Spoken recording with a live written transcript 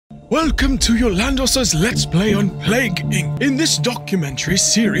Welcome to Ulandos' Let's Play on Plague Inc. In this documentary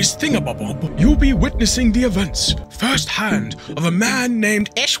series Thingamabobb, you'll be witnessing the events firsthand of a man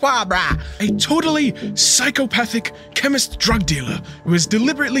named Ishwabra, a totally psychopathic chemist drug dealer who has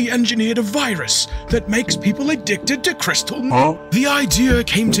deliberately engineered a virus that makes people addicted to crystal meth. The idea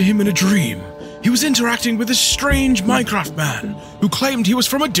came to him in a dream. He was interacting with a strange Minecraft man who claimed he was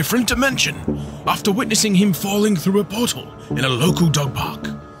from a different dimension after witnessing him falling through a portal in a local dog park.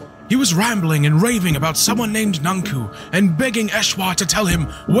 He was rambling and raving about someone named Nanku and begging Eshwa to tell him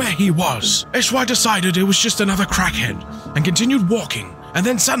where he was. Eshwa decided it was just another crackhead and continued walking, and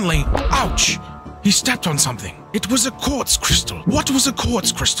then suddenly, ouch, he stepped on something. It was a quartz crystal. What was a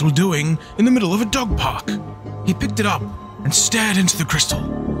quartz crystal doing in the middle of a dog park? He picked it up and stared into the crystal.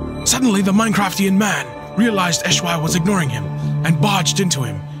 Suddenly, the Minecraftian man realized Eshwa was ignoring him and barged into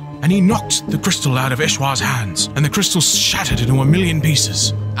him, and he knocked the crystal out of Eshwa's hands, and the crystal shattered into a million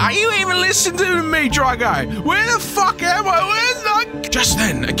pieces. Are you even listening to me, dry guy? Where the fuck am I? Where's that? Just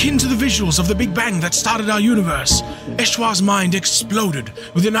then, akin to the visuals of the Big Bang that started our universe, Eshwa's mind exploded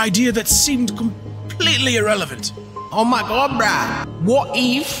with an idea that seemed completely irrelevant. Oh my god, bruh. What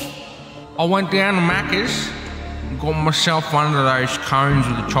if I went down to Macca's and got myself one of those cones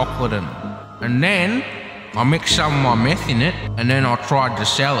with the chocolate in it, and then I mixed some of my meth in it, and then I tried to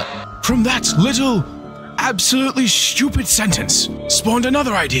sell it. From that little, absolutely stupid sentence spawned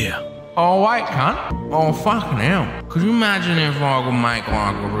another idea. Oh wait, cunt. Oh fucking hell. Could you imagine if I could make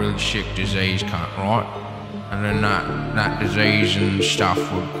like a really sick disease, cunt, right? And then that disease and stuff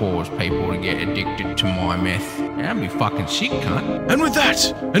would cause people to get addicted to my meth. That'd be fucking sick, cunt. And with that,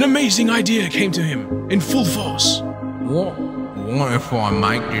 an amazing idea came to him in full force. What if I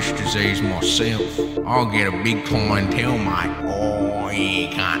make this disease myself? I'll get a big clientele, mate. Oh,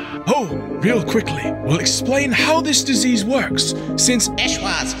 yeah, cunt. Oh, real quickly, we'll explain how this disease works, since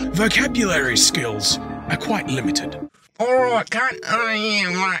Eshwa's vocabulary skills are quite limited. Alright, cunt. Oh,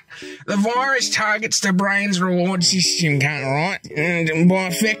 yeah, right. The virus targets the brain's reward system, cunt, right? And by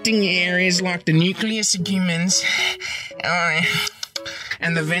affecting areas like the nucleus accumbens,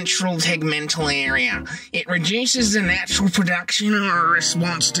 and the ventral tegmental area. It reduces the natural production or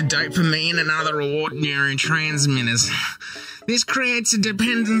response to dopamine and other reward neurotransmitters. This creates a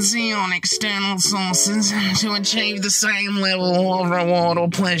dependency on external sources to achieve the same level of reward or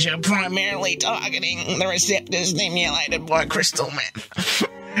pleasure, primarily targeting the receptors stimulated by crystal meth.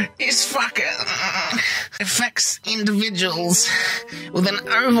 This fucker affects individuals with an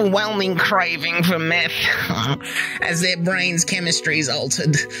overwhelming craving for meth as their brain's chemistry is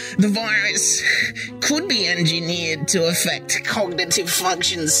altered. The virus could be engineered to affect cognitive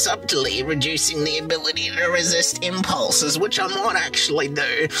functions subtly, reducing the ability to resist impulses, which I might actually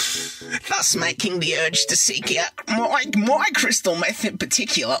do, thus making the urge to seek out my crystal meth in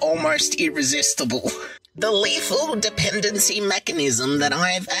particular almost irresistible. The lethal dependency mechanism that I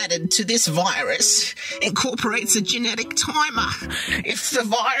have added to this virus incorporates a genetic timer. If the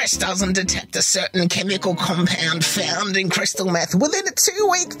virus doesn't detect a certain chemical compound found in crystal meth within a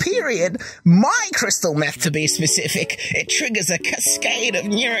 2-week period, my crystal meth to be specific, it triggers a cascade of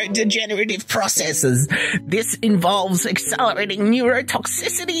neurodegenerative processes. This involves accelerating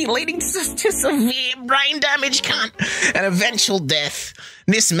neurotoxicity, leading to severe brain damage, cunt, and eventual death.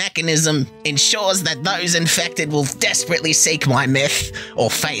 This mechanism ensures that those infected will desperately seek my meth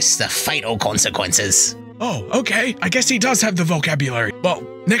or face the fatal consequences. Oh, okay. I guess he does have the vocabulary. Well,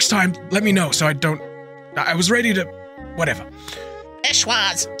 next time, let me know so I was ready to... whatever.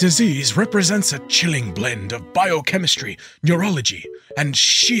 Eshwa's disease represents a chilling blend of biochemistry, neurology, and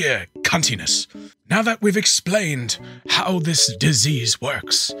sheer cuntiness. Now that we've explained how this disease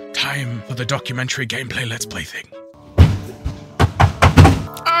works, time for the documentary gameplay Let's Play thing.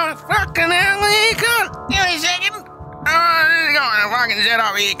 Oh, fucking hell, here, cunt! Give me a second. Oh, this is going to fucking set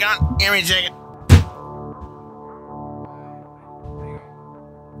up here, cunt. Give me a second.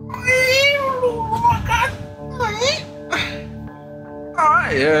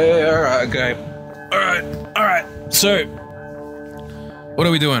 Alright, yeah, alright, okay. Alright, so, what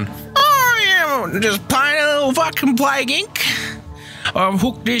are we doing? Oh, yeah, just playing a little fucking Plague Inc. I've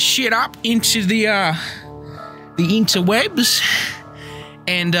hooked this shit up into the interwebs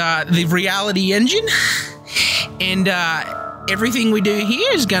and the reality engine, and everything we do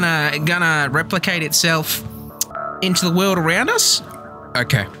here is gonna replicate itself into the world around us.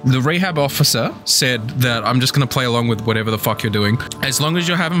 Okay, the rehab officer said that I'm just gonna play along with whatever the fuck you're doing. As long as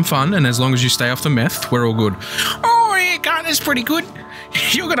you're having fun and as long as you stay off the meth, we're all good. Oh yeah, God, that's pretty good.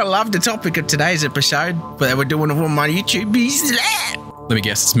 You're gonna love the topic of today's episode, but we're doing it on my YouTube. Let me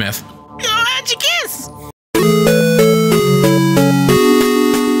guess, it's meth. How'd you guess?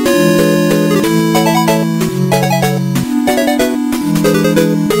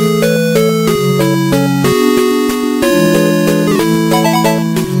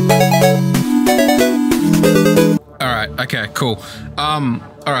 Cool. All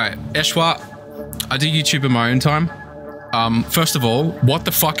right, Eshwa, I do YouTube in my own time. First of all, what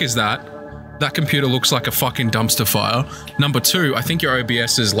the fuck is that? That computer looks like a fucking dumpster fire. Number 2, I think your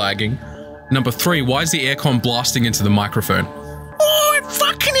OBS is lagging. Number 3, why is the aircon blasting into the microphone? Oh,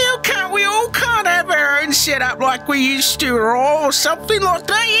 fucking hell, can't we all can't have our own setup like we used to or something like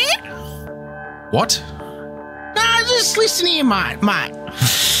that, yeah? What? Nah, just listen here, mate.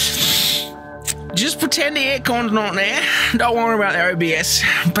 Just pretend the aircon's not there. Don't worry about the OBS.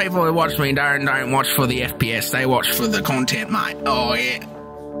 People who watch me don't watch for the FPS. They watch for the content, mate. Oh, yeah.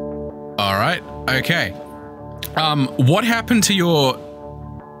 All right. Okay. What happened to your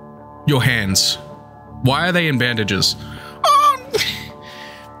hands? Why are they in bandages? Oh,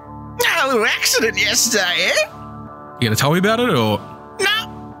 had a little accident yesterday, yeah? You gonna tell me about it or?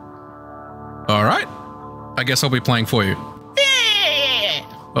 No. All right. I guess I'll be playing for you. Yeah.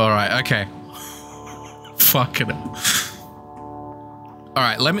 All right. Okay. Fucking hell. All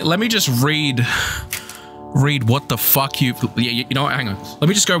right. Let me just read what the fuck you know what, hang on. Let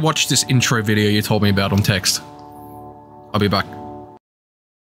me just go watch this intro video you told me about on text. I'll be back.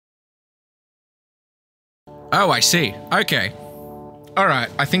 Oh, I see. Okay. All right.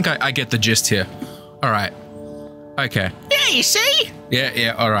 I think I get the gist here. All right. Okay. Yeah, you see?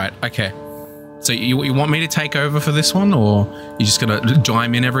 Yeah. All right. Okay. So you want me to take over for this one, or you just gonna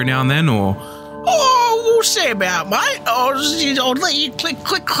chime in every now and then, or? Oh, we'll see about it, mate. I'll let you click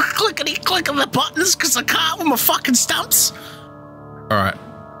on the buttons because I can't with my fucking stumps. All right.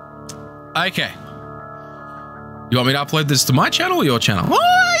 Okay. You want me to upload this to my channel or your channel?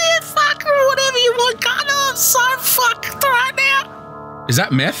 Oh, yeah, fuck, whatever you want. God, I'm so fucked right now. Is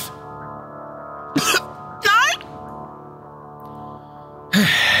that meth? No.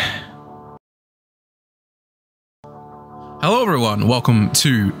 Hello everyone, welcome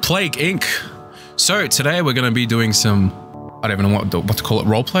to Plague Inc. So today we're going to be doing some, I don't even know what to call it,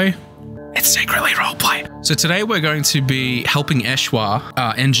 roleplay? It's secretly roleplay. So today we're going to be helping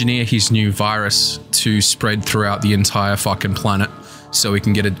Eshwa engineer his new virus to spread throughout the entire fucking planet so we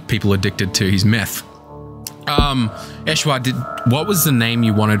can get people addicted to his meth. Eshwa, what was the name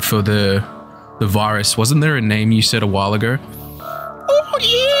you wanted for the virus? Wasn't there a name you said a while ago? Oh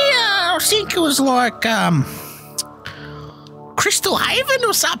yeah, I think it was like Crystal Haven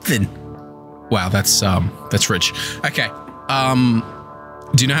or something. Wow, that's rich. Okay.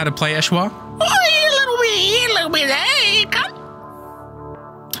 Do you know how to play Eshwa? Oh, a little bit there, come.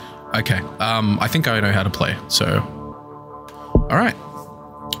 Okay. I think I know how to play. So, all right.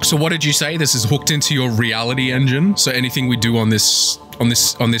 So, what did you say? This is hooked into your reality engine. So, anything we do on this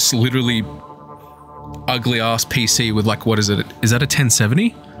literally ugly ass PC with like, what is it? Is that a 1070?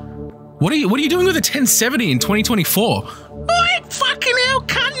 What are you doing with a 1070 in 2024? Oh, fucking hell,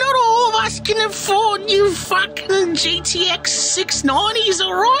 cunt, not all of us can afford you fucking GTX 690s,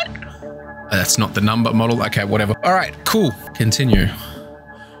 alright? That's not the number model. Okay, whatever. All right, cool. Continue.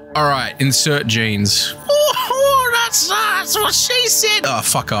 All right, insert genes. Oh, that's what she said. Oh,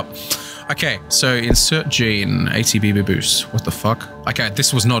 fuck up. Okay, so insert gene, ATB boost. What the fuck? Okay,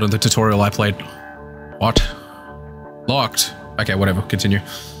 this was not in the tutorial I played. What? Locked. Okay, whatever, continue.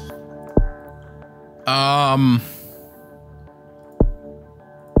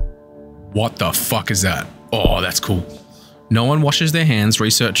 What the fuck is that? Oh, that's cool. No one washes their hands.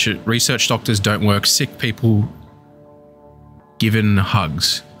 Research doctors don't work. Sick people given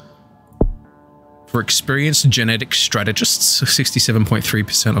hugs. For experienced genetic strategists,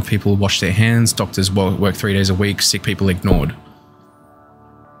 67.3% of people wash their hands. Doctors work 3 days a week. Sick people ignored.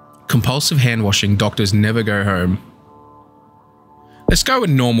 Compulsive hand washing. Doctors never go home. Let's go with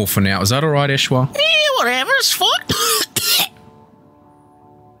normal for now. Is that alright, Eshwa? Yeah, whatever, it's fine.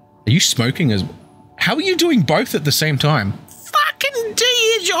 Are you smoking as well? How are you doing both at the same time? Fucking do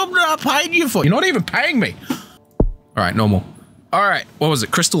your job that I paid you for. You're not even paying me. Alright, normal. Alright, what was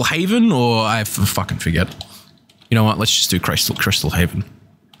it? Crystal Haven or I fucking forget. You know what? Let's just do Crystal Haven.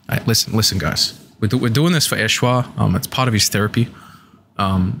 Alright, listen guys. We're doing this for Eshwa. It's part of his therapy.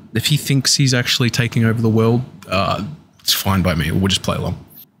 If he thinks he's actually taking over the world, it's fine by me. We'll just play along.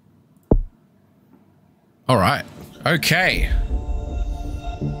 Alright. Okay.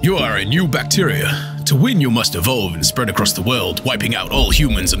 You are a new bacteria. To win, you must evolve and spread across the world, wiping out all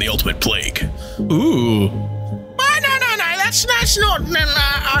humans in the ultimate plague. Ooh. No, that's not.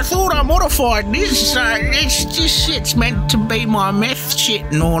 I thought I modified this. This shit's meant to be my meth shit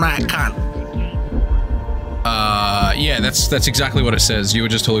and all that cunt. Yeah, that's exactly what it says. You were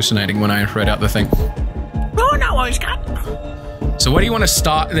just hallucinating when I read out the thing. Oh, no worries, cunt. So where do you want to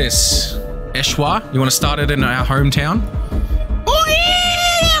start this, Eshwa? You want to start it in our hometown? Oh,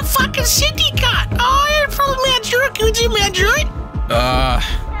 yeah, fucking city cut. Oh, yeah, probably Mount Jurek Can we do Mount Druitt?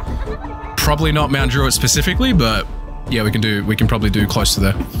 Probably not Mount Druitt specifically, but yeah, we can probably do close to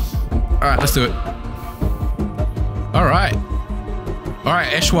there. All right, let's do it. All right,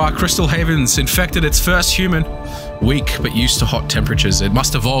 Eshwa Crystal Havens infected its first human. Weak, but used to hot temperatures. It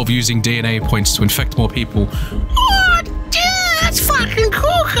must evolve using DNA points to infect more people. Oh, dude, that's fucking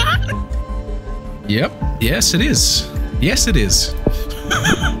cool, cunt. Yep. Yes, it is. Yes, it is.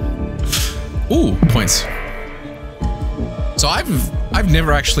 Ooh, points. So I've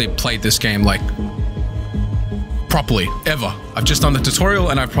never actually played this game like properly ever. I've just done the tutorial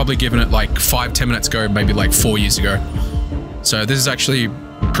and I've probably given it like 5-10 minutes ago, maybe like 4 years ago. So this is actually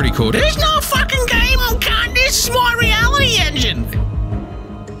pretty cool. There's no fucking game, cunt. This is my reality engine.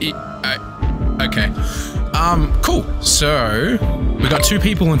 Okay. Cool. So we got 2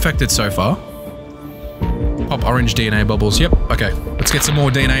 people infected so far. Pop orange DNA bubbles. Yep. Okay. Let's get some more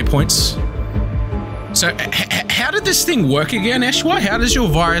DNA points. So, how did this thing work again, Eshwa? How does your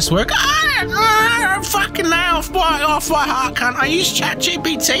virus work? I don't fucking know off by heart, cunt. I used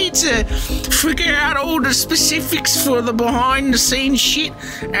ChatGPT to figure out all the specifics for the behind-the-scenes shit,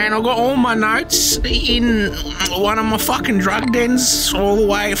 and I got all my notes in one of my fucking drug dens all the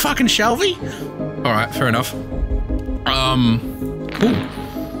way fucking shelvy. All right, fair enough. Cool.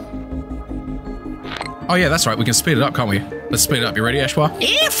 Oh yeah, that's right. We can speed it up, can't we? Let's speed it up. You ready, Eshwa?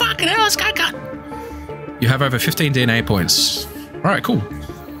 Yeah, fucking hell, let's go, cunt. You have over 15 DNA points. All right, cool.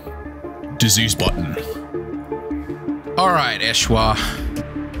 Disease button. All right, Eshwa.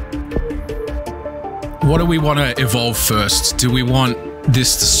 What do we want to evolve first? Do we want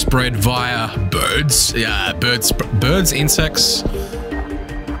this to spread via birds? Yeah, birds, insects.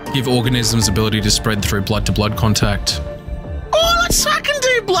 Give organisms ability to spread through blood-to-blood contact. Oh, let's fucking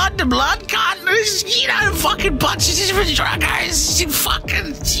do blood-to-blood, cunt. You know, fucking bunches of druggers.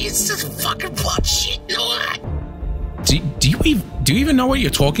 It's just fucking blood shit and all that. Do you even know what you're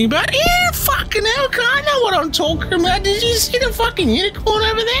talking about? Yeah, fucking hell, I know what I'm talking about. Did you see the fucking unicorn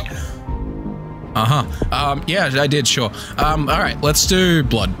over there? Yeah, I did, sure. All right, let's do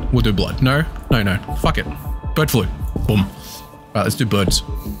blood. We'll do blood. No. Fuck it. Bird flu. Boom. All right, let's do birds.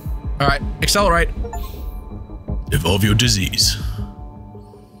 All right, accelerate. Evolve your disease.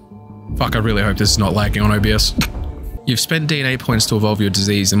 Fuck, I really hope this is not lagging on OBS. You've spent DNA points to evolve your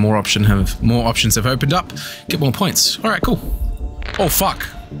disease and more options have opened up. Get more points. All right, cool. Oh, fuck.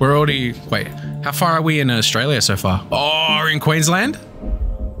 We're already... Wait, how far are we in Australia so far? Oh, we're in Queensland?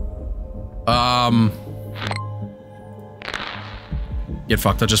 Get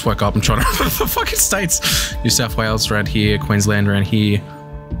fucked, I just woke up. I'm trying to remember the fucking states. New South Wales around here, Queensland around here.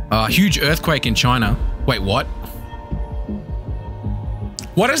 Huge earthquake in China. Wait, what?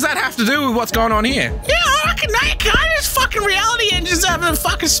 What does that have to do with what's going on here? Yeah, I reckon that kind of fucking reality engines having a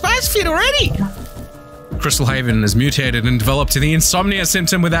fucking space fit already. Crystal Haven has mutated and developed the insomnia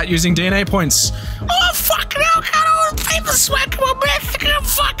symptom without using DNA points. Oh, fucking hell, can't all the people smoking my meth? I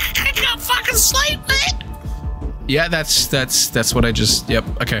can't fucking sleep, man. Yeah, that's what I just... Yep,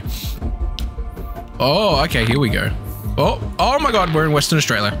 okay. Oh, okay, here we go. Oh my god, we're in Western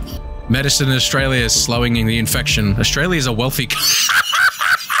Australia. Medicine in Australia is slowing the infection. Australia is a wealthy...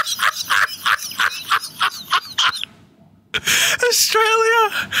 Australia,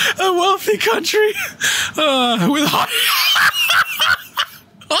 a wealthy country with high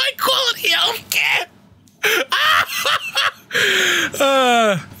quality healthcare.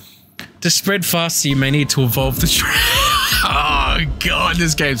 To spread faster, you may need to evolve the Oh god,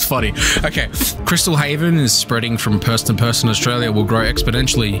 this game's funny. Okay, Crystal Haven is spreading from person to person. Australia will grow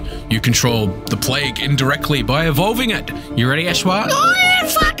exponentially. You control the plague indirectly by evolving it. You ready, Eshwa? Oh yeah,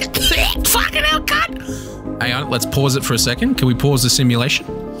 fucking hell, cut. Hang on, let's pause it for a second. Can we pause the simulation?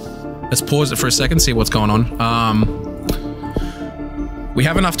 Let's pause it for a second, see what's going on. We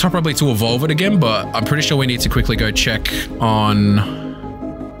have enough time probably to evolve it again, but I'm pretty sure we need to quickly go check on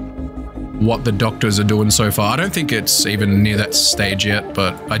what the doctors are doing so far. I don't think it's even near that stage yet,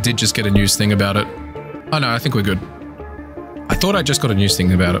 but I did just get a news thing about it. Oh no, I think we're good. I thought I just got a news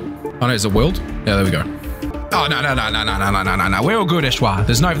thing about it. Oh no, is it world? Yeah, there we go. Oh no. We're all good, Eshwa.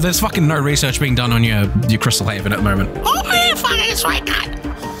 There's fucking no research being done on your Crystal Haven at the moment. Oh man, fucking it's right, cut.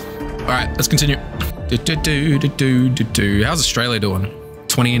 Alright, let's continue. How's Australia doing?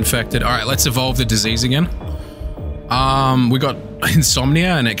 20 infected. Alright, let's evolve the disease again. We got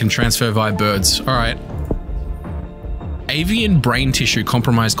insomnia and it can transfer via birds. Alright. Avian brain tissue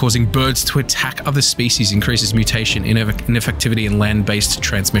compromised, causing birds to attack other species, increases mutation, ineffectivity, and land-based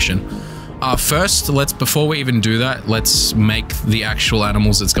transmission. First, before we even do that, let's make the actual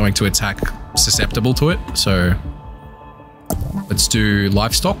animals that's going to attack susceptible to it. So, let's do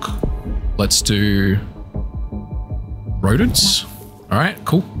livestock. Let's do Rodents. All right,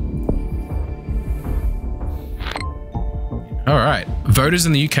 cool. All right. Voters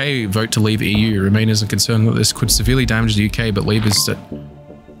in the UK vote to leave EU. Remainers are concerned that this could severely damage the UK, but leave is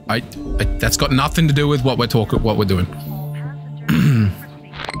that's got nothing to do with what we're doing.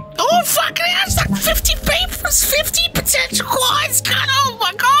 Oh, fucking hell, it's like 50 people, 50 potential clients, God, oh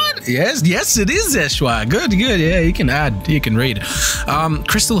my God. Yes, it is, Eshwa. Good, yeah, you can read.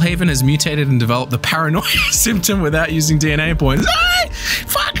 Crystal Haven has mutated and developed the paranoia symptom without using DNA points. Hey,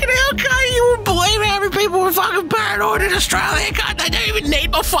 fucking hell, God, you wouldn't believe how many people are fucking paranoid in Australia, God. They don't even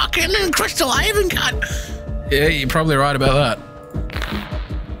need my fucking Crystal Haven, God. Yeah, you're probably right about that.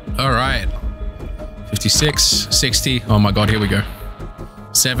 All right. 56, 60. Oh my God, here we go.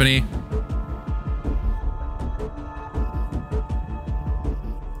 70.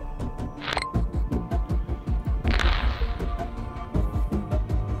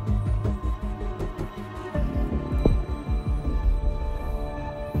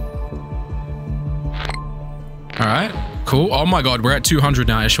 All right, cool. Oh my God, we're at 200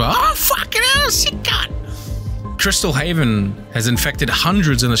 now, Ishwa. Oh, fucking hell, sick God. Crystal Haven has infected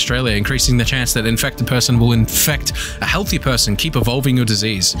hundreds in Australia, increasing the chance that an infected person will infect a healthy person. Keep evolving your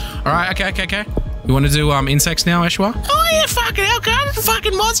disease. All right, okay. You want to do insects now, Eshwa? Oh yeah, fucking hell, God. The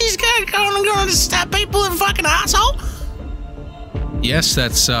fucking Mozzie's going to stab people in fucking asshole. Yes,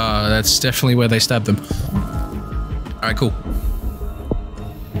 that's definitely where they stab them. All right, cool.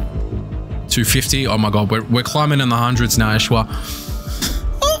 250. Oh my God, we're climbing in the hundreds now, Eshwa.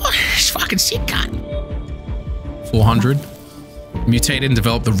 Oh, it's fucking sick, God. 400. Mutate and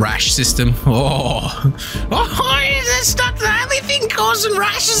develop the rash system. Oh, that's not the only thing causing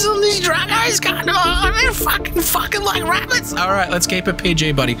rashes on these druggos, God. Oh, they're fucking like rabbits. All right, let's keep it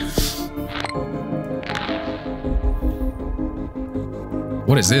PG, buddy.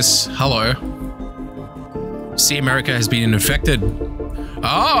 What is this? Hello. See, America has been infected.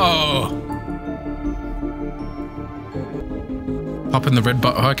 Oh. Pop in the red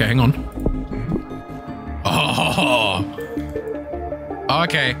button. Okay, hang on. Oh.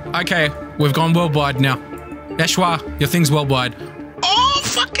 Okay. We've gone worldwide now. Eshwa, your thing's worldwide. Oh,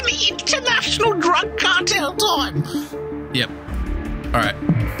 fucking international drug cartel time. Yep. All right.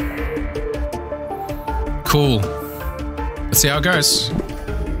 Cool. Let's see how it goes.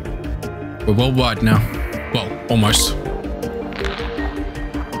 We're worldwide now. Well, almost.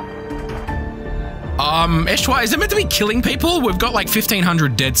 Eshwa, is it meant to be killing people? We've got like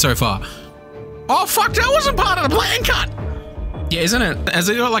 1,500 dead so far. Oh, fuck, that wasn't part of the plan, cut. Yeah, isn't it? Has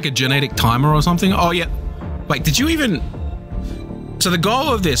it got like a genetic timer or something? Oh, yeah. Wait, did you even... So the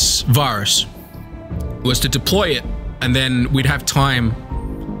goal of this virus was to deploy it, and then we'd have time...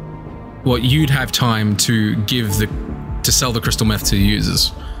 Well, you'd have time to to sell the crystal meth to the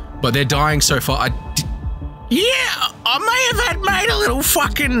users. But they're dying so far. Yeah, I may have made a little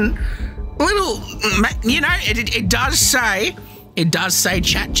fucking... You know, it does say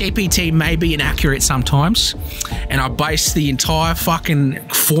ChatGPT may be inaccurate sometimes, and I base the entire fucking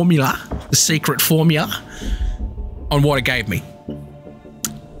formula, the secret formula, on what it gave me.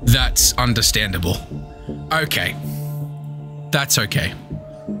 That's understandable. Okay. That's okay.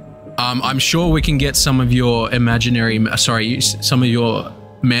 I'm sure we can get some of your some of your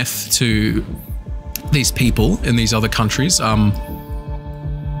meth to these people in these other countries.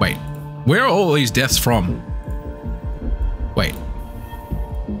 Wait. Where are all these deaths from? Wait.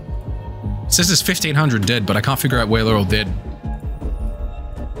 It says there's 1,500 dead, but I can't figure out where they're all dead.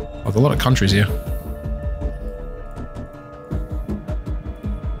 Oh, there's a lot of countries here.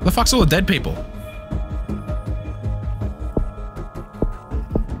 Where the fuck's all the dead people?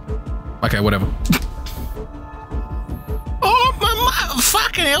 Okay, whatever. Oh, my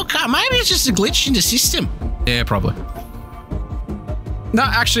fucking hell, maybe it's just a glitch in the system. Yeah, probably. No,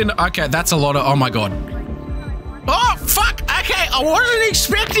 actually, no, okay, that's a lot of... Oh, my God. Oh, fuck. Okay, I wasn't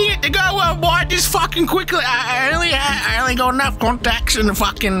expecting it to go worldwide this fucking quickly. I only got enough contacts in the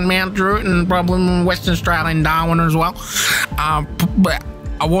fucking Mount Druitt and probably in Western Australia and Darwin as well. But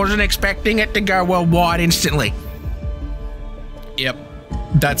I wasn't expecting it to go worldwide instantly. Yep.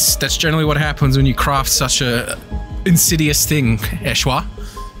 That's generally what happens when you craft such a insidious thing, Eshwa.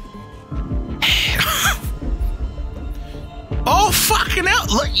 Oh, fucking hell.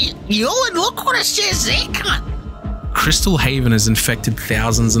 Look what it says there, cunt. Crystal Haven has infected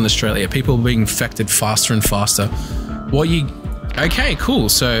thousands in Australia. People are being infected faster and faster. Okay, cool.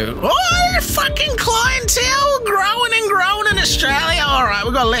 So... Oh, fucking clientele growing and growing in Australia. All right,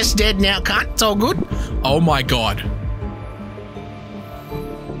 we've got less dead now, cunt. It's all good. Oh, my God.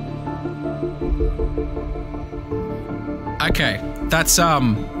 Okay, that's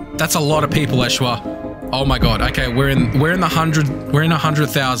a lot of people, Eshwa. Oh my god. Okay, we're in the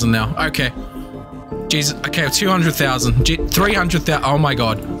 100,000 now. Okay. Jesus. Okay, 200,000. 300,000. Oh my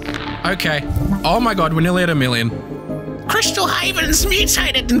god. Okay. Oh my god, we're nearly at 1 million. Crystal Haven's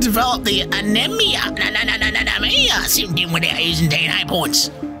mutated and developed the anemia symptom without using DNA points.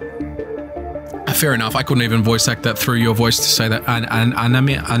 Fair enough. I couldn't even voice act that through your voice to say that.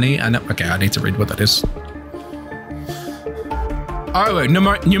 Okay, I need to read what that is. Oh,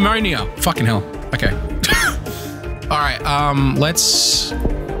 pneumonia. Fucking hell. Okay. All right. Let's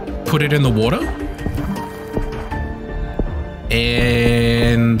put it in the water.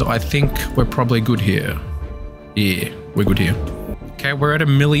 And I think we're probably good here. Yeah, we're good here. Okay, we're at 2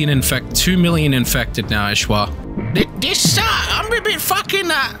 million infected now, Ishwa. I'm a bit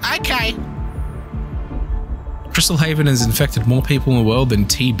fucking, okay. Crystal Haven has infected more people in the world than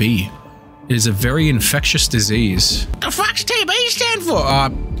TB. It is a very infectious disease. The fuck's TB stand for?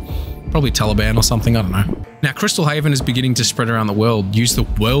 Probably Taliban or something, I don't know. Now, Crystal Haven is beginning to spread around the world. Use the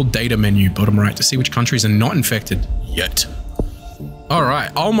world data menu, bottom right, to see which countries are not infected yet. All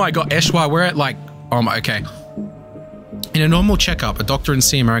right. Oh my god, Eshwa, we're at like, okay. In a normal checkup, a doctor in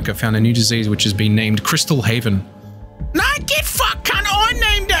C America found a new disease which has been named Crystal Haven. No, get fucked, cunt. I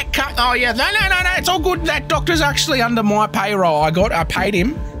named that cunt. Oh yeah, no, it's all good. That doctor's actually under my payroll. I paid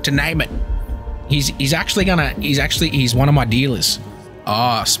him to name it. He's one of my dealers.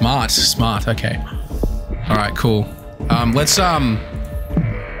 Ah, smart, okay. All right, cool.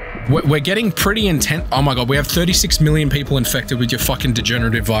 We're getting pretty intense. Oh my god, we have 36 million people infected with your fucking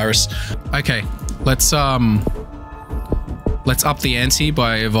degenerative virus. Okay, let's up the ante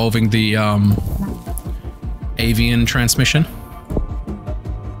by evolving the avian transmission.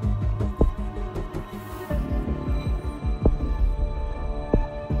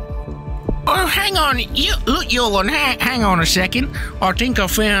 Oh, hang on. Ulan, hang on a second. I think I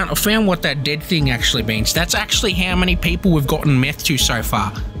found what that dead thing actually means. That's actually how many people we've gotten meth to so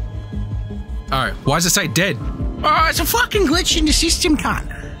far. Alright, why does it say dead? Oh, it's a fucking glitch in the system, cunt.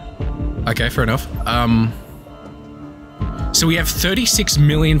 Okay, fair enough. So we have 36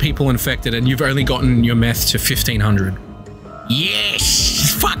 million people infected and you've only gotten your meth to 1,500. Yes!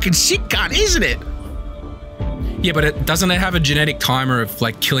 It's fucking sick, cunt, isn't it? Yeah, but doesn't it have a genetic timer of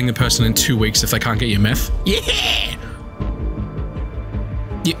like killing the person in 2 weeks if they can't get your meth? Yeah!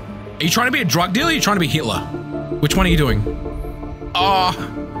 Are you trying to be a drug dealer or are you trying to be Hitler? Which one are you doing?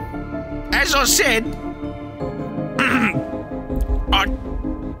 As I said,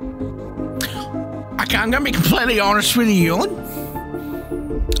 I'm gonna be completely honest with you, Ulan.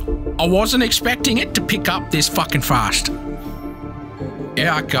 I wasn't expecting it to pick up this fucking fast.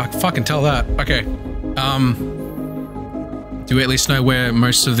 Yeah, I fucking tell that. Okay. Do we at least know where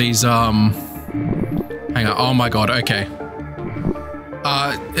most of these, hang on, oh my god, okay.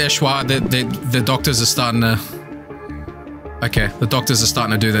 Eshwa, the doctors are starting to, okay, the doctors are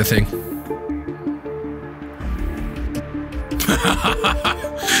starting to do their thing.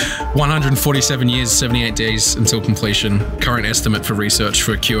 147 years, 78 days until completion. Current estimate for research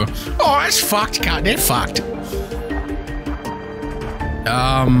for a cure. Oh, that's fucked, cunt. They're fucked.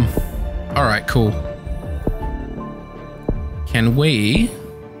 Alright, cool. Can we...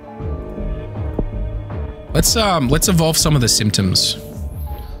 Let's evolve some of the symptoms.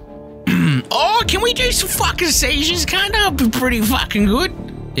 Oh, can we do some fucking seizures? Can't that be pretty fucking good?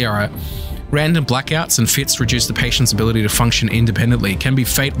 Yeah, alright. Random blackouts and fits reduce the patient's ability to function independently. Can be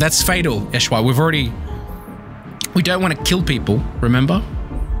fatal. That's fatal, Eshwa. We don't want to kill people, remember?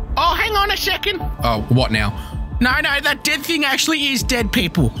 Oh, hang on a second. Oh, what now? No, that dead thing actually is dead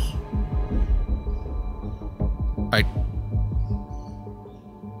people.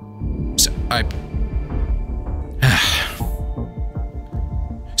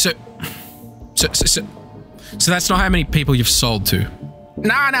 So that's not how many people you've sold to?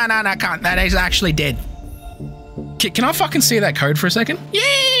 No, can't. That is actually dead. Can I fucking see that code for a second?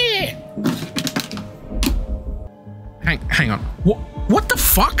 Yeah! Hang on. What the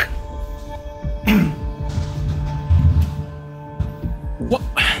fuck? What?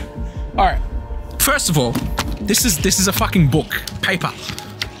 Alright. First of all, this is a fucking book. Paper.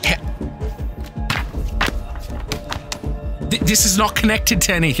 This is not connected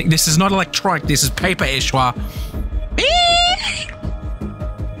to anything. This is not electronic. This is paper, Ishwa.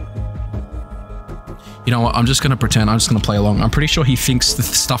 You know what? I'm just gonna pretend. I'm just gonna play along. I'm pretty sure he thinks the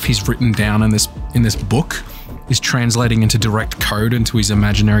stuff he's written down in this book is translating into direct code into his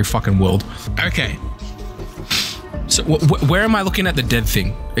imaginary fucking world. Okay. So where am I looking at the dead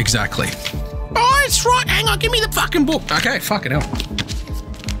thing exactly? Oh, it's right. Hang on. Give me the fucking book. Okay, fucking hell.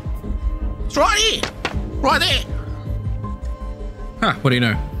 It's right here. Right there. Huh? What do you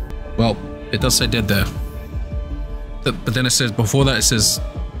know? Well, it does say dead there. But then it says, before that it says...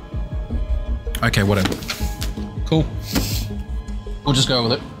 Okay, whatever. Cool. We'll just go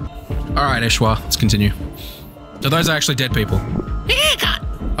with it. Alright, Eshwa, let's continue. So those are actually dead people.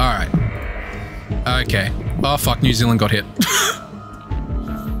 Alright. Okay. Oh fuck, New Zealand got hit.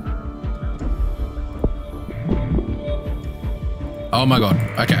 Oh my god.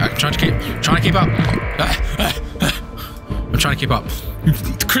 Okay, I'm trying to keep up. I'm trying to keep up.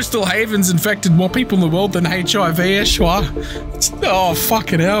 Crystal Haven's infected more people in the world than HIV, Eshwa. Oh,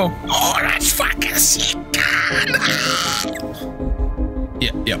 fucking hell. Oh, that's fucking sick.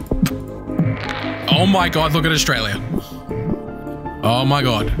 Yeah. Oh my god, look at Australia. Oh my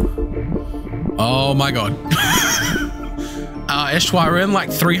god. Oh my god. Eshwa, we're in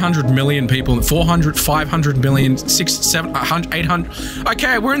like 300 million people, 400, 500 million, 600, 700, 800.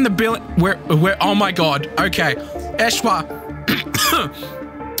 Okay, we're in the billion. We're, oh my god. Okay. Eshwa,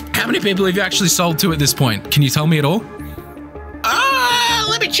 how many people have you actually sold to at this point? Can you tell me at all?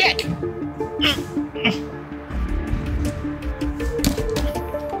 Let me check.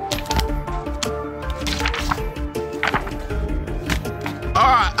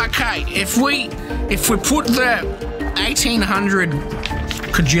 Alright, okay. If we put the 1800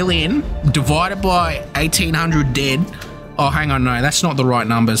 quadrillion divided by 1800 dead. Oh, hang on, no, that's not the right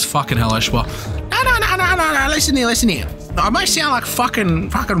numbers. Fucking hell, Eshwa. No. Listen here. I may sound like fucking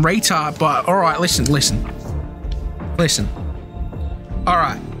retard, but all right, listen. All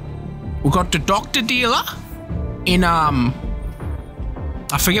right, we got the doctor dealer in I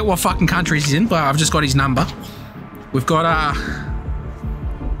forget what fucking country he's in, but I've just got his number. We've got a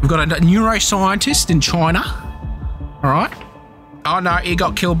neuroscientist in China. All right. Oh no, he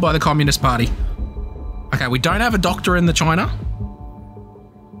got killed by the Communist Party. Okay, we don't have a doctor in the China.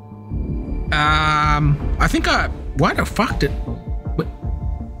 I think why the fuck did...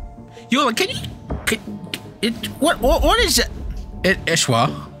 Yola, what is it? Eshwa?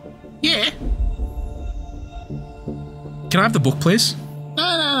 Yeah? Can I have the book, please?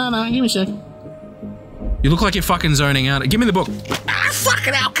 No, give me a sec. You look like you're fucking zoning out. Give me the book.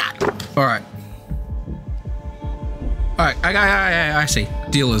 Fucking hell, cut. Alright. Alright, I see.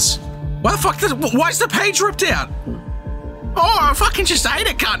 Dealers. Why the fuck why is the page ripped out? Oh, I fucking just ate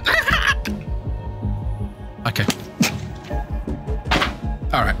it, cunt. Okay.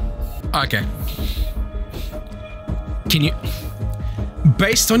 Alright. Okay. Can you...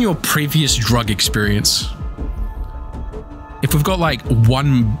 Based on your previous drug experience, if we've got like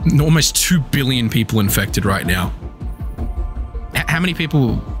almost 2 billion people infected right now, how many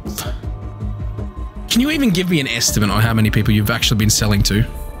people... Can you even give me an estimate on how many people you've actually been selling to?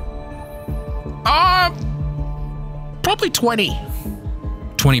 Probably 20.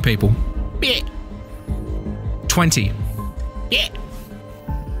 20 people? Yeah. 20? Yeah.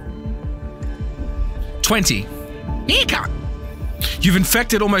 20? Yeah, cunt. You've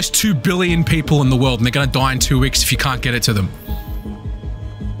infected almost 2 billion people in the world and they're gonna die in 2 weeks if you can't get it to them.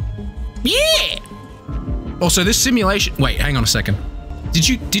 Yeah. Also, this simulation... Wait, hang on a second. Did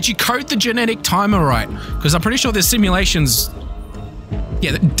you code the genetic timer right? Because I'm pretty sure there's simulations...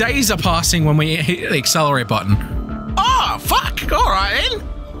 Yeah, the days are passing when we hit the accelerate button. Oh, fuck. All right, then.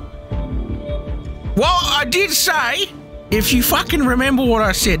 Well, I did say, if you fucking remember what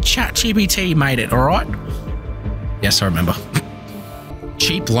I said, ChatGPT made it, all right? Yes, I remember.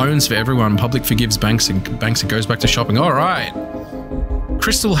 Cheap loans for everyone. Public forgives banks and it goes back to shopping. All right.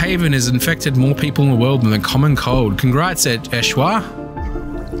 Crystal Haven has infected more people in the world than the common cold. Congrats, Eshwa.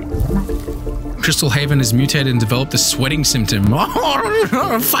 Crystal Haven has mutated and developed the sweating symptom.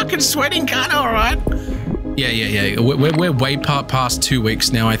 Oh, fucking sweating, cunt, all right? Yeah. We're way past 2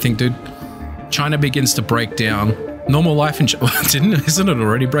 weeks now, I think, dude. China begins to break down. Normal life in China... Isn't it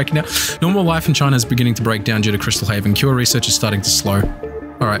already breaking down? Normal life in China is beginning to break down due to Crystal Haven. Cure research is starting to slow.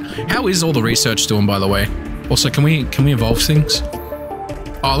 Alright. How is all the research doing, by the way? Also, can we evolve things?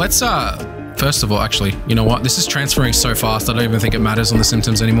 Oh, let's, first of all, actually, you know what? This is transferring so fast, I don't even think it matters on the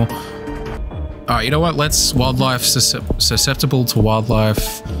symptoms anymore. Alright, you know what? Let's... Wildlife susceptible to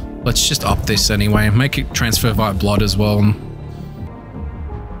wildlife. Let's just up this anyway. Make it transfer via blood as well.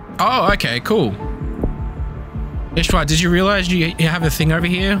 Oh, okay, cool. Ishwa, did you realize you have a thing over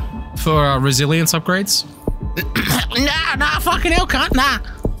here for resilience upgrades? Nah, fucking hell, cunt, nah.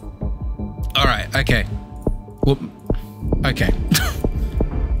 Alright, okay. Well, okay.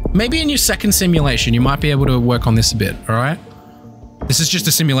 Maybe in your second simulation, you might be able to work on this a bit, alright? This is just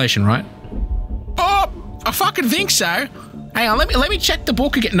a simulation, right? Oh, I fucking think so. Hang on, let me check the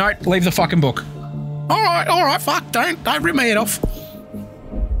book again. No, leave the fucking book. Alright, fuck, don't rip my head off.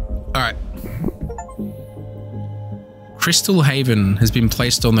 Alright. Crystal Haven has been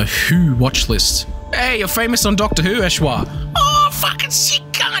placed on the WHO watch list Hey, you're famous on Doctor Who, Eshwa. Oh, fucking sick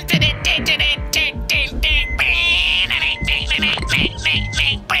cunt.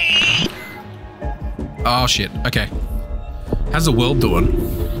 Oh, shit. Okay. How's the world doing?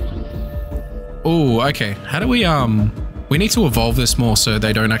 Oh, okay. How do we, we need to evolve this more so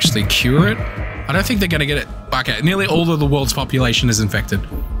they don't actually cure it. I don't think they're gonna get it. Okay, nearly all of the world's population is infected.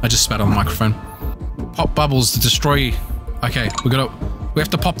 I just spat on the microphone. Pop bubbles to destroy. Okay, we have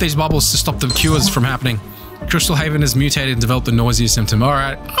to pop these bubbles to stop the cures from happening. Crystal Haven has mutated and developed the nausea symptom. All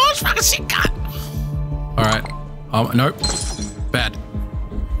right. Oh, it's fucking sick cunt. All right. Nope. Bad.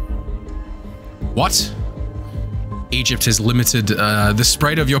 What? Egypt has limited the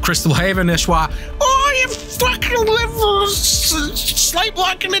spread of your Crystal Haven, Eshwa. Oh, you fucking live sleep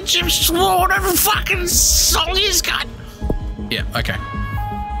like an Egyptian or whatever fucking song is got. Yeah, okay.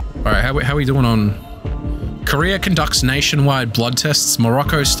 Alright, how are we doing on... Korea conducts nationwide blood tests.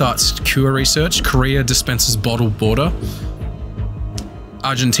 Morocco starts cure research. Korea dispenses bottled water.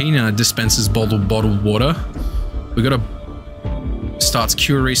 Argentina dispenses bottled water. We gotta... Starts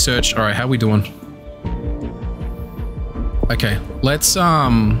cure research. Alright, how are we doing? Okay, let's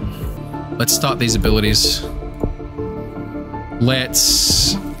start these abilities.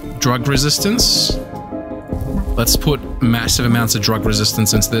 Let's drug resistance. Let's put massive amounts of drug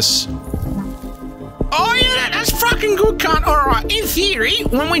resistance into this. Oh yeah, that's fucking good, cunt. Alright, in theory,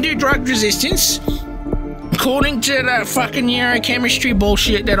 when we do drug resistance, according to the fucking neurochemistry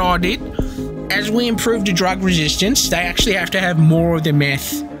bullshit that I did, as we improve the drug resistance, they actually have to have more of the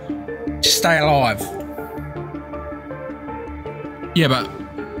meth to stay alive. Yeah, but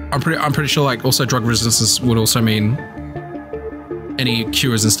I'm pretty sure like also drug resistance would also mean any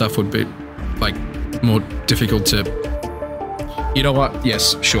cures and stuff would be like more difficult to. You know what?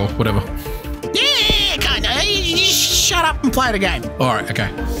 Yes, sure, whatever. Yeah, kinda. You just shut up and play the game. All right,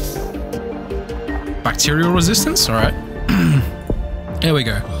 okay. Bacterial resistance. All right. There we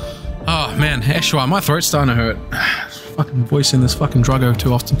go. Oh man, Eshwa, my throat's starting to hurt. Fucking voicing this fucking druggo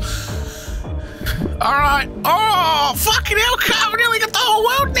too often. Alright. Oh, fucking hell, we nearly got the whole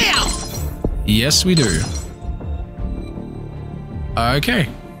world now. Yes, we do. Okay.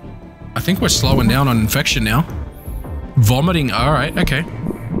 I think we're slowing down on infection now. Vomiting. Alright, okay.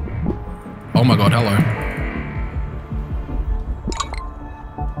 Oh my god, hello.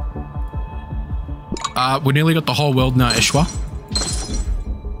 We nearly got the whole world now, Eshwa.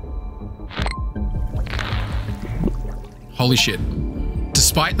 Holy shit.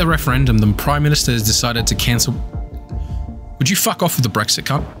 Despite the referendum, the Prime Minister has decided to cancel... Would you fuck off with the Brexit,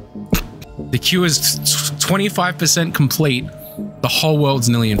 cunt? The queue is 25% complete. The whole world's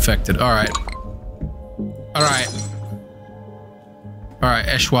nearly infected. Alright. Alright. Alright,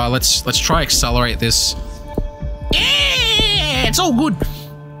 Eshwa, let's try accelerate this. Yeah, it's all good.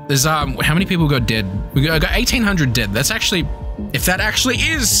 There's, how many people got dead? We got 1,800 dead. That's actually... If that actually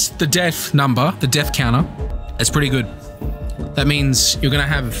is the death number, the death counter, that's pretty good. That means you're gonna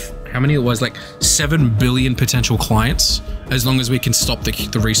have, how many it was, like 7 billion potential clients, as long as we can stop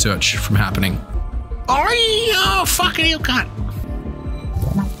the research from happening. Oh, fucking hell, cunt.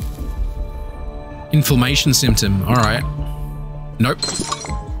 Inflammation symptom, alright. Nope.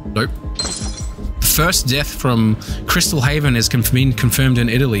 Nope. The first death from Crystal Haven has been confirmed in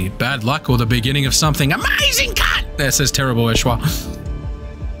Italy. Bad luck or the beginning of something amazing, cunt! There says terrible, Eshwa.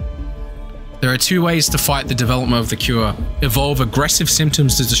 There are 2 ways to fight the development of the cure. Evolve aggressive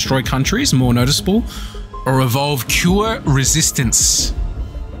symptoms to destroy countries, more noticeable, or evolve cure resistance.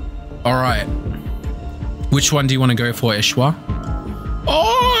 Alright. Which one do you want to go for, Eshwa?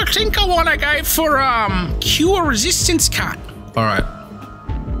 Oh, I think I want to go for, cure resistance, cut. Alright.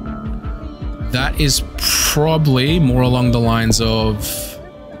 That is probably more along the lines of...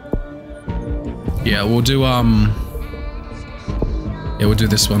 Yeah, we'll do, Yeah, we'll do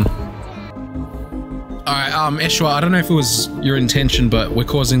this one. Alright, Eshwa, I don't know if it was your intention, but we're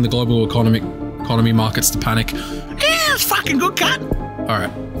causing the global economy markets to panic. Yeah, it's fucking good, cut.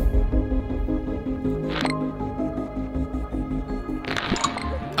 Alright.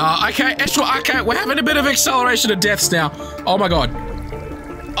 Okay, Eshwa, okay, we're having a bit of acceleration of deaths now. Oh my god.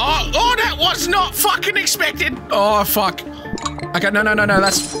 Oh, that was not fucking expected. Oh, fuck. Okay, no,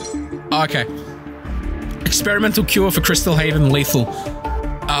 that's... Okay. Experimental cure for Crystal Haven lethal.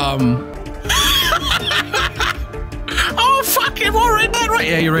 Oh, fuck, am I reading that right?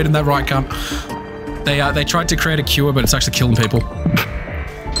 Yeah, you're reading that right, cunt. They tried to create a cure, but it's actually killing people.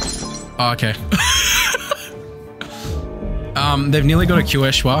 Oh, okay. They've nearly got a cure,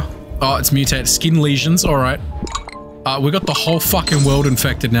 Eshwa. Oh, it's mutated. Skin lesions, alright. We got the whole fucking world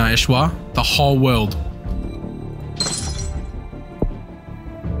infected now, Eshwa. The whole world.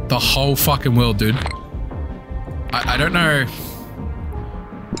 The whole fucking world, dude. I don't know.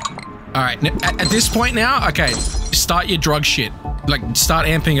 All right, at this point now, okay, start your drug shit. Like, start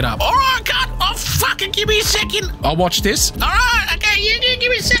amping it up. All right, cut. Oh, fucking give me a second. I'll watch this. All right, okay, you give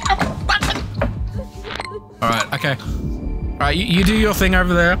me a second. All right, okay. All right, you do your thing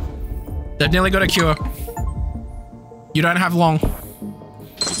over there. They've nearly got a cure. You don't have long.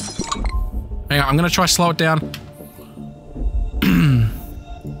 Hang on, I'm gonna try slow it down.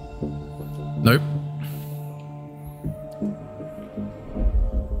 Nope.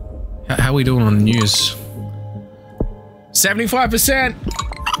 How are we doing on the news? 75%!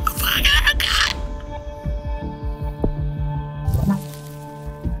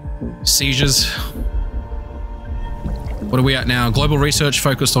 Seizures. What are we at now? Global research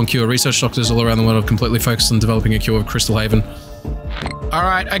focused on cure. Research doctors all around the world have completely focused on developing a cure of Crystal Haven.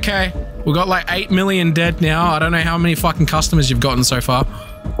 Alright, okay. We've got like 8 million dead now. I don't know how many fucking customers you've gotten so far.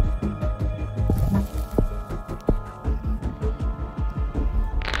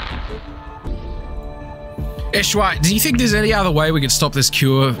 Eshwa, do you think there's any other way we could stop this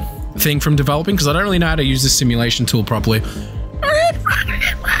cure thing from developing? Because I don't really know how to use this simulation tool properly. What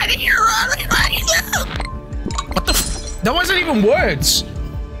the f- That wasn't even words!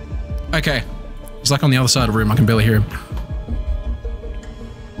 Okay. He's like on the other side of the room. I can barely hear him.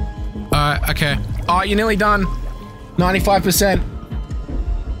 Okay. Oh, you're nearly done. 95%.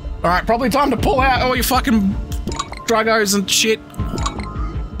 Alright, probably time to pull out all your fucking druggos and shit.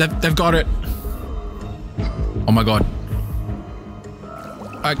 They've got it. Oh my god.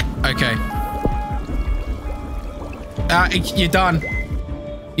 Okay. You're done.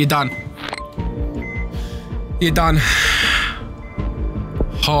 You're done. You're done.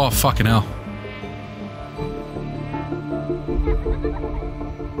 Oh, fucking hell.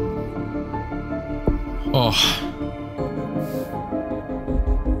 Oh.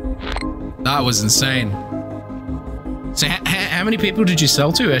 That was insane. So how many people did you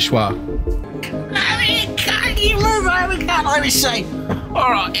sell to, Eshwa? You move over, can't let me see.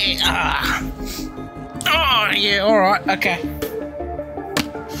 Alright, oh, yeah, alright, okay.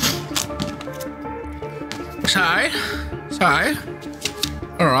 So,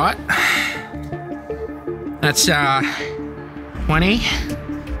 alright. That's, 20,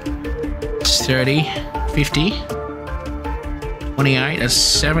 30, 50, 28, that's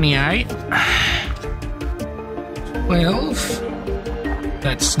 78. 12,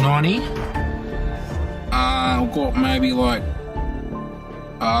 that's 90. I've got maybe like,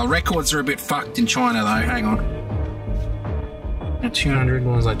 records are a bit fucked in China though, hang on. 200,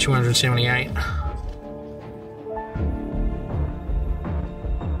 what was that, 278?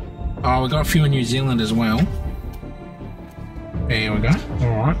 Oh, we got a few in New Zealand as well. There we go,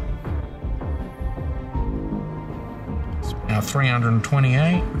 alright. Now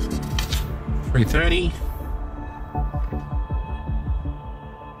 328, 330.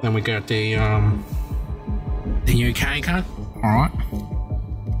 Then we got the UK card. Alright.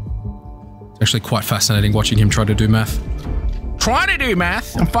 It's actually quite fascinating watching him try to do math. Trying to do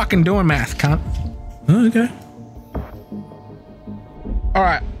math? I'm fucking doing math, cunt. Oh, okay.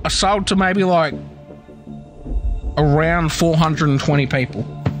 Alright, I sold to maybe like around 420 people.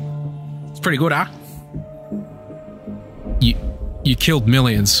 It's pretty good, huh? You killed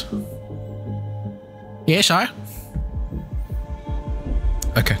millions. Yeah, so?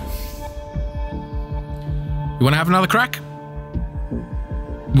 Okay. You want to have another crack?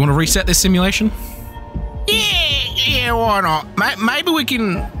 You want to reset this simulation? Yeah, why not? Maybe we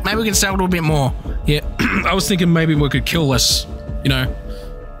can sell a bit more. Yeah, I was thinking maybe we could kill less, you know,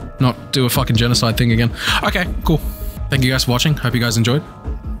 not do a fucking genocide thing again. Okay, cool. Thank you guys for watching. Hope you guys enjoyed.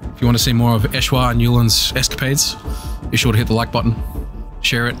 If you want to see more of Eshwa and Ulan's escapades, be sure to hit the like button,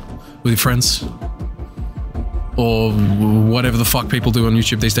 share it with your friends, or whatever the fuck people do on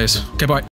YouTube these days. Okay, bye.